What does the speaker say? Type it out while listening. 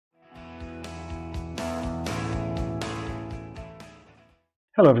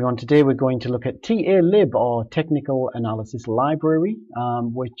Hello everyone, today we're going to look at TALIB or Technical Analysis Library,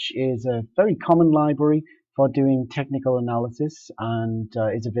 which is a very common library for doing technical analysis and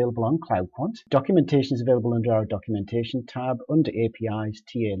is available on Cloudquant. Documentation is available under our Documentation tab under APIs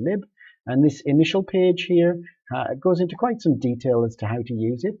TALIB, and this initial page here goes into quite some detail as to how to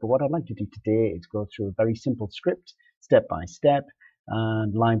use it, but what I'd like to do today is go through a very simple script, step by step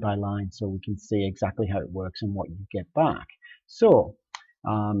and line by line, so we can see exactly how it works and what you get back. So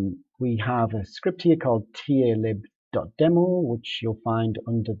we have a script here called talib.demo, which you'll find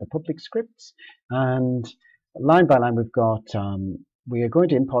under the public scripts. And line by line, we've got, we are going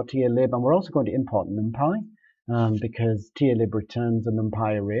to import talib, and we're also going to import numpy, because talib returns a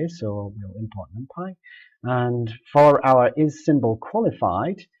numpy array, so we'll import numpy. And for our is symbol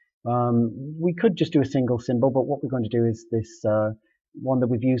qualified, we could just do a single symbol, but what we're going to do is this one that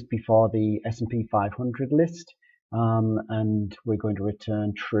we've used before, the S&P 500 list. And we're going to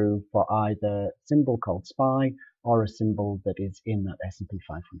return true for either a symbol called SPY or a symbol that is in that S&P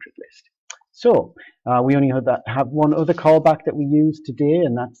 500 list. So we only have one other callback that we use today,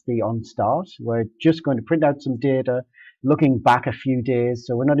 and that's the onStart. We're just going to print out some data looking back a few days.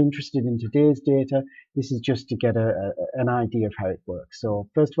 So we're not interested in today's data. This is just to get an idea of how it works. So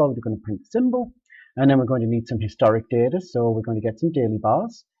first of all, we're going to print the symbol, and then we're going to need some historic data. So we're going to get some daily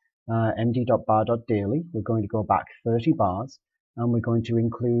bars. md.bar.daily, we're going to go back 30 bars, and we're going to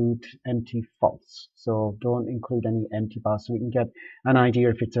include empty false. So don't include any empty bars, so we can get an idea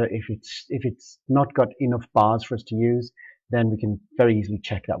if it's not got enough bars for us to use. Then we can very easily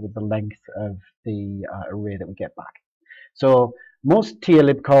check that with the length of the array that we get back. So most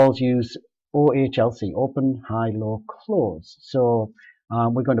TALIB calls use OHLC, open, high, low, close. So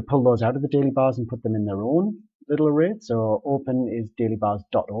we're going to pull those out of the daily bars and put them in their own little array. So open is daily bars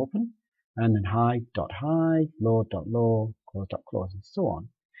dot open, and then high dot high, low dot low, close dot close, and so on.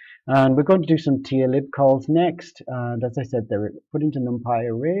 And we're going to do some TALIB calls next. And as I said, they're put into NumPy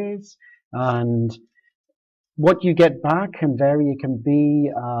arrays. And what you get back can vary. It can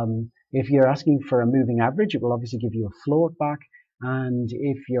be, if you're asking for a moving average, it will obviously give you a float back. And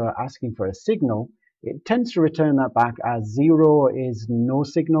if you're asking for a signal, it tends to return that back as 0 is no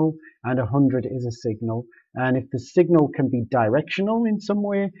signal and 100 is a signal. And if the signal can be directional in some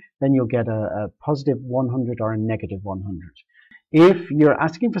way, then you'll get a positive 100 or a negative 100. If you're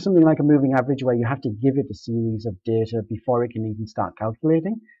asking for something like a moving average where you have to give it a series of data before it can even start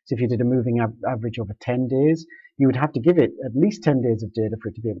calculating, so if you did a moving average over 10 days, you would have to give it at least 10 days of data for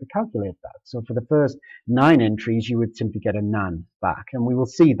it to be able to calculate that. So for the first 9 entries, you would simply get a nan back, and we will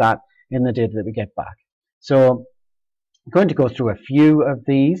see that in the data that we get back. So I'm going to go through a few of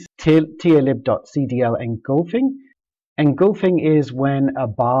these. talib.cdl engulfing. Engulfing is when a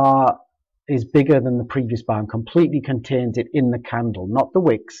bar is bigger than the previous bar and completely contains it in the candle, not the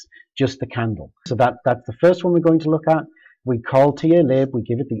wicks, just the candle. So that's the first one we're going to look at. We call talib, we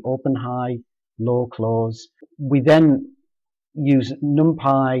give it the open, high, low, close. We then use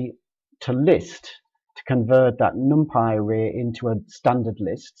numpy to list to convert that numpy array into a standard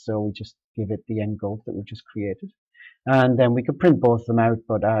list. So we just give it the engulf that we've just created. And then we could print both of them out,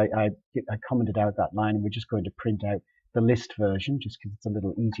 but I commented out that line, and we're just going to print out the list version just because it's a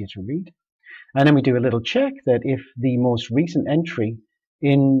little easier to read. And then we do a little check that if the most recent entry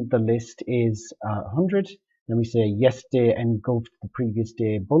in the list is 100, then we say yesterday engulfed the previous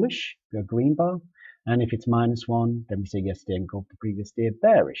day bullish, a green bar. And if it's -1, then we say yesterday engulfed the previous day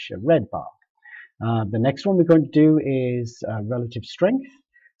bearish, a red bar. The next one we're going to do is relative strength.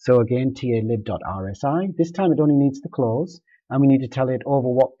 So again, talib.rsi. This time it only needs the close, and we need to tell it over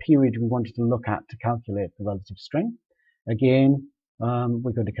what period we wanted to look at to calculate the relative strength. Again,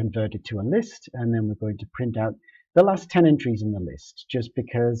 we're going to convert it to a list, and then we're going to print out the last 10 entries in the list, just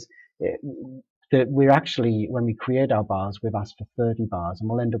because we're actually, when we create our bars, we've asked for 30 bars, and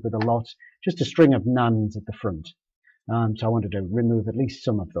we'll end up with a lot, just a string of nans at the front. So I wanted to remove at least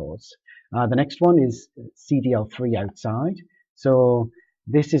some of those. The next one is CDL3 outside. So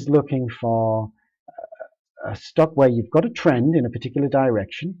this is looking for a stock where you've got a trend in a particular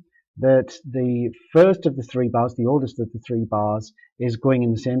direction, that the first of the 3 bars, the oldest of the 3 bars, is going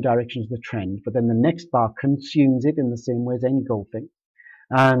in the same direction as the trend, but then the next bar consumes it in the same way as engulfing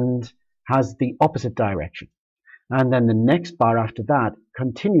and has the opposite direction. And then the next bar after that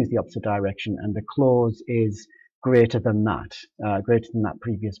continues the opposite direction, and the close is greater than that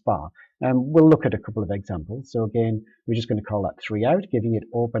previous bar. We'll look at a couple of examples. So again, we're just going to call that 3 out, giving it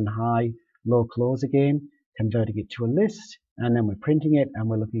open, high, low, close again, converting it to a list, and then we're printing it, and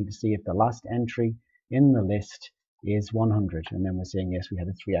we're looking to see if the last entry in the list is 100. And then we're saying, yes, we had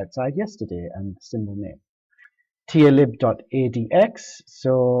a 3 outside yesterday, and the symbol name. talib.adx.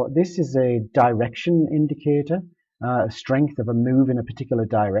 So this is a direction indicator, a strength of a move in a particular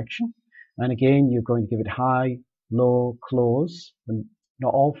direction. And again, you're going to give it high, low, close, and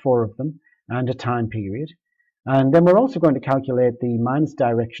not all four of them, and a time period. And then we're also going to calculate the minus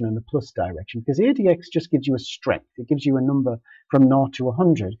direction and the plus direction, because ADX just gives you a strength. It gives you a number from 0 to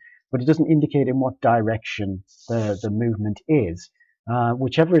 100, but it doesn't indicate in what direction the movement is.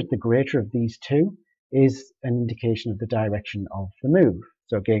 Whichever is the greater of these two is an indication of the direction of the move.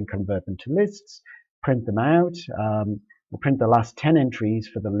 So again, convert them to lists, print them out. We'll print the last 10 entries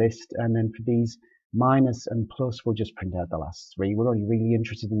for the list, and then for these minus and plus, we'll just print out the last 3. We're only really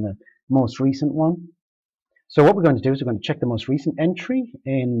interested in the most recent one. So what we're going to do is we're going to check the most recent entry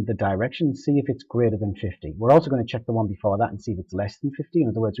in the direction and see if it's greater than 50. We're also going to check the one before that and see if it's less than 50. In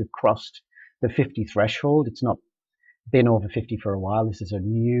other words, we've crossed the 50 threshold. It's not been over 50 for a while. This is a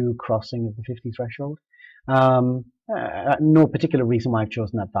new crossing of the 50 threshold. No particular reason why I've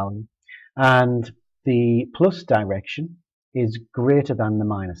chosen that value. And the plus direction is greater than the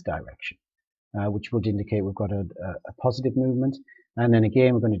minus direction, which would indicate we've got a positive movement. And then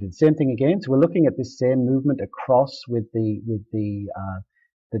again, we're going to do the same thing again. So we're looking at this same movement across with the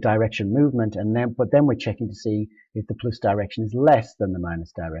direction movement, and but then we're checking to see if the plus direction is less than the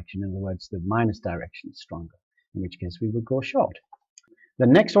minus direction. In other words, the minus direction is stronger, in which case we would go short. The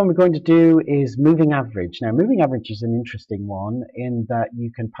next one we're going to do is moving average. Now, moving average is an interesting one in that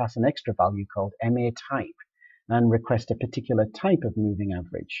you can pass an extra value called MA type and request a particular type of moving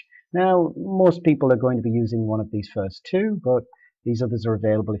average. Now, most people are going to be using one of these first two, but these others are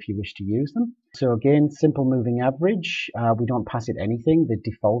available if you wish to use them. So again, simple moving average. We don't pass it anything. The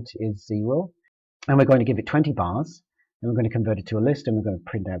default is 0. And we're going to give it 20 bars. And we're going to convert it to a list, and we're going to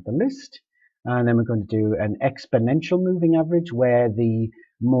print out the list. And then we're going to do an exponential moving average where the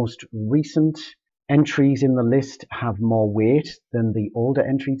most recent entries in the list have more weight than the older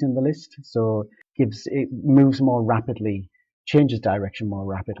entries in the list. So it moves more rapidly, changes direction more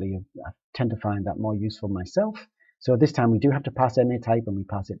rapidly. I tend to find that more useful myself. So this time we do have to pass MA type, and we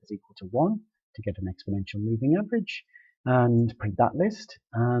pass it as equal to 1 to get an exponential moving average, and print that list.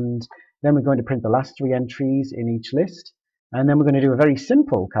 And then we're going to print the last 3 entries in each list. And then we're going to do a very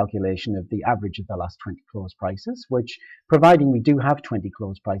simple calculation of the average of the last 20 close prices, which, providing we do have 20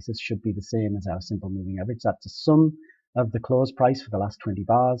 close prices, should be the same as our simple moving average. That's the sum of the close price for the last 20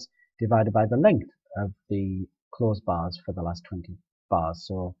 bars divided by the length of the close bars for the last 20 bars.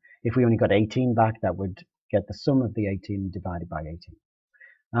 So if we only got 18 back, that would get the sum of the 18 divided by 18.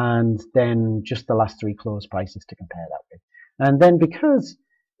 And then just the last 3 close prices to compare that with. And then because,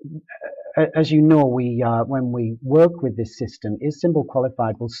 as you know, when we work with this system, isSymple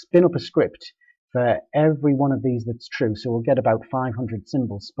qualified will spin up a script for every one of these that's true. So we'll get about 500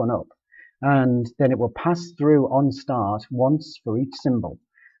 symbols spun up. And then it will pass through onStart once for each symbol.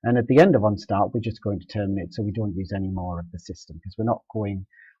 And at the end of onStart, we're just going to terminate, so we don't use any more of the system, because we're not going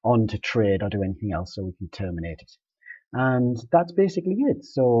on to trade or do anything else, so we can terminate it. And that's basically it.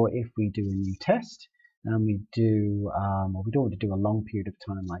 So if we do a new test, and we do, well, we don't want to do a long period of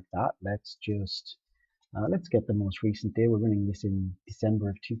time like that. Let's just, let's get the most recent day. We're running this in December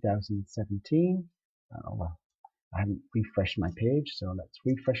of 2017. Well, I haven't refreshed my page, so let's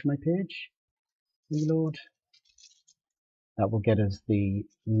refresh my page. Reload. That will get us the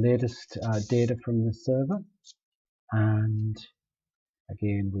latest data from the server. And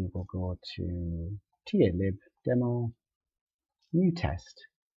again, we will go to TALIB demo, new test.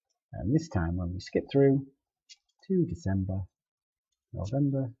 And this time, when we skip through to December,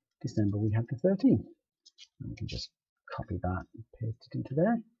 November, December, we have the 13th. And we can just copy that and paste it into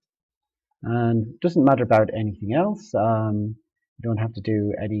there. And it doesn't matter about anything else. You don't have to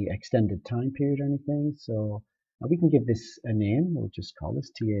do any extended time period or anything. So we can give this a name. We'll just call this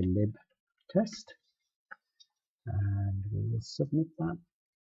TALIB test. And we will submit that.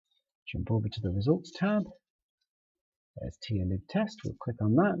 Jump over to the results tab. There's TALIB test. We'll click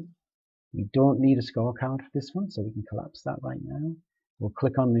on that. We don't need a scorecard for this one, so we can collapse that right now. We'll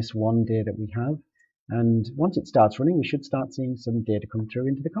click on this one day that we have. And once it starts running, we should start seeing some data come through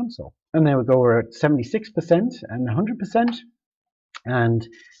into the console. And there we go. We're at 76% and 100%. And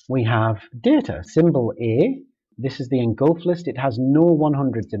we have data. Symbol A. This is the engulf list. It has no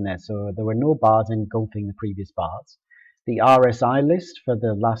 100s in there, so there were no bars engulfing the previous bars. The RSI list for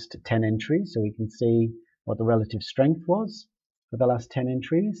the last 10 entries, so we can see what the relative strength was for the last 10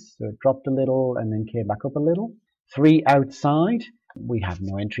 entries. So it dropped a little and then came back up a little. 3 outside, we have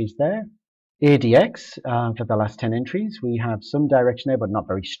no entries there. ADX for the last 10 entries, we have some direction there, but not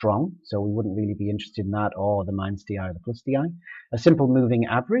very strong. So we wouldn't really be interested in that, or the minus DI or the plus DI. A simple moving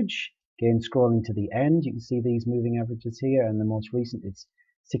average Again, scrolling to the end, you can see these moving averages here, and the most recent is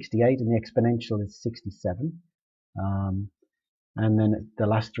 68, and the exponential is 67. And then the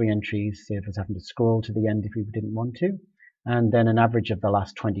last 3 entries, say if it's having to scroll to the end if we didn't want to. And then an average of the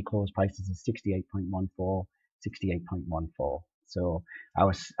last 20 close prices is 68.14, 68.14. So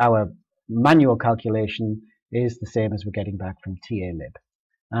our manual calculation is the same as we're getting back from TALIB.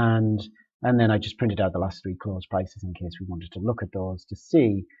 And then I just printed out the last 3 close prices in case we wanted to look at those to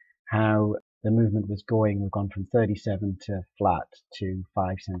see how the movement was going. We've gone from 37 to flat to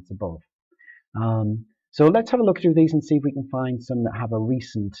 5 cents above. So let's have a look through these and see if we can find some that have a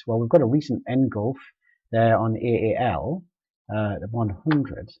recent, well, we've got a recent engulf there on AAL,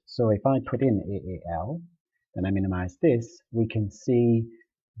 100. So if I put in AAL, then I minimize this, we can see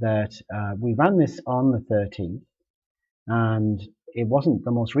that we ran this on the 13th, and it wasn't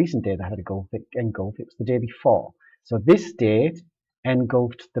the most recent day that had a engulf, it was the day before. So this date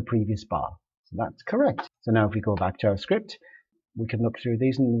engulfed the previous bar. So that's correct. So now if we go back to our script, we can look through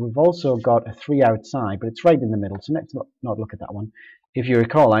these, and we've also got a 3 outside, but it's right in the middle, so let's not look at that one. If you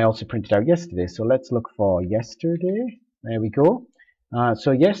recall, I also printed out yesterday, so let's look for yesterday. There we go.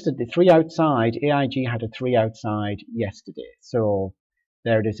 So yesterday, 3 outside, AIG had a 3 outside yesterday. So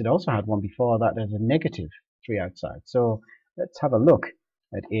there it is. It also had one before that as a negative 3 outside. So let's have a look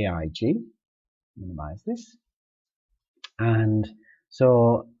at AIG. Minimize this. And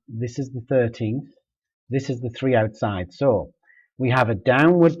so this is the 13th. This is the 3 outside. So we have a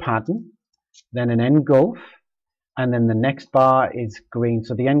downward pattern, then an engulf, and then the next bar is green.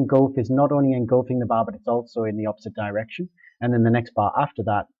 So the engulf is not only engulfing the bar, but it's also in the opposite direction. And then the next bar after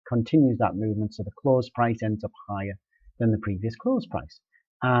that continues that movement. So the close price ends up higher than the previous close price.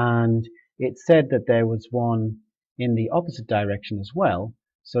 And it said that there was one in the opposite direction as well.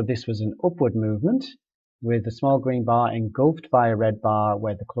 So this was an upward movement with a small green bar engulfed by a red bar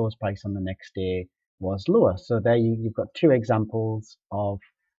where the close price on the next day was lower. So there you've got 2 examples of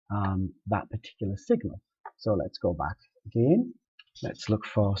that particular signal. So let's go back again. Let's look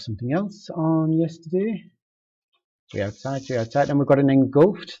for something else on yesterday. 3 outside, 3 outside, and we've got an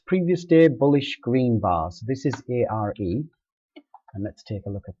engulfed previous day bullish green bar. So this is ARE, and let's take a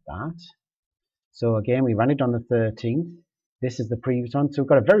look at that. So again, we ran it on the 13th. This is the previous one. So we've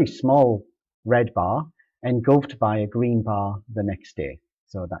got a very small red bar engulfed by a green bar the next day.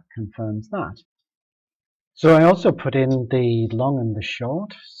 So that confirms that. So I also put in the long and the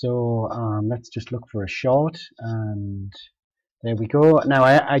short. So let's just look for a short, and there we go. Now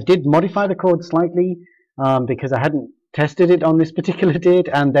I did modify the code slightly because I hadn't tested it on this particular date,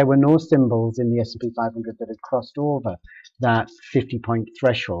 and there were no symbols in the S&P 500 that had crossed over that 50-point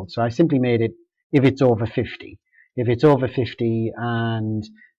threshold. So I simply made it if it's over 50. If it's over 50 and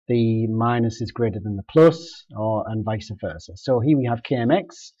the minus is greater than the plus, and vice versa. So here we have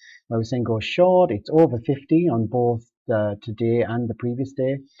KMX, where we're saying go short. It's over 50 on both today and the previous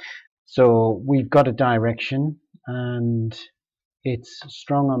day. So we've got a direction, and it's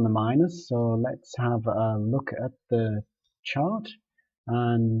strong on the minus. So let's have a look at the chart.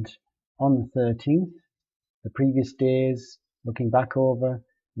 And on the 13th, the previous days, looking back over,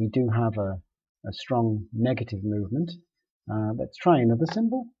 we do have a strong negative movement. Let's try another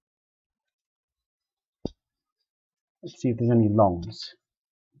symbol. Let's see if there's any longs.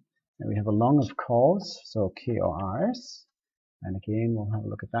 Now we have a long of cause, so KORS. And again, we'll have a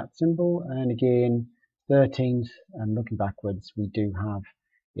look at that symbol. And again, 13th, and looking backwards, we do have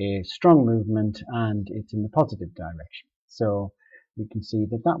a strong movement, and it's in the positive direction. So we can see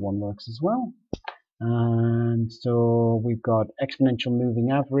that that one works as well. And so we've got exponential moving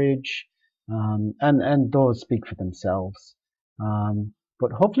average, and those speak for themselves.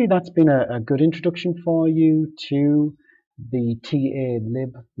 But hopefully that's been a good introduction for you to the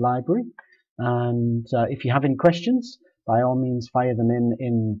TALIB library. And if you have any questions, by all means fire them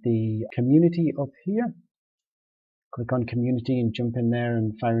in the community up here. Click on community and jump in there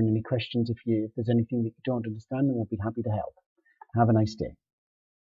and fire in any questions if there's anything that you don't understand, and we'll be happy to help. Have a nice day.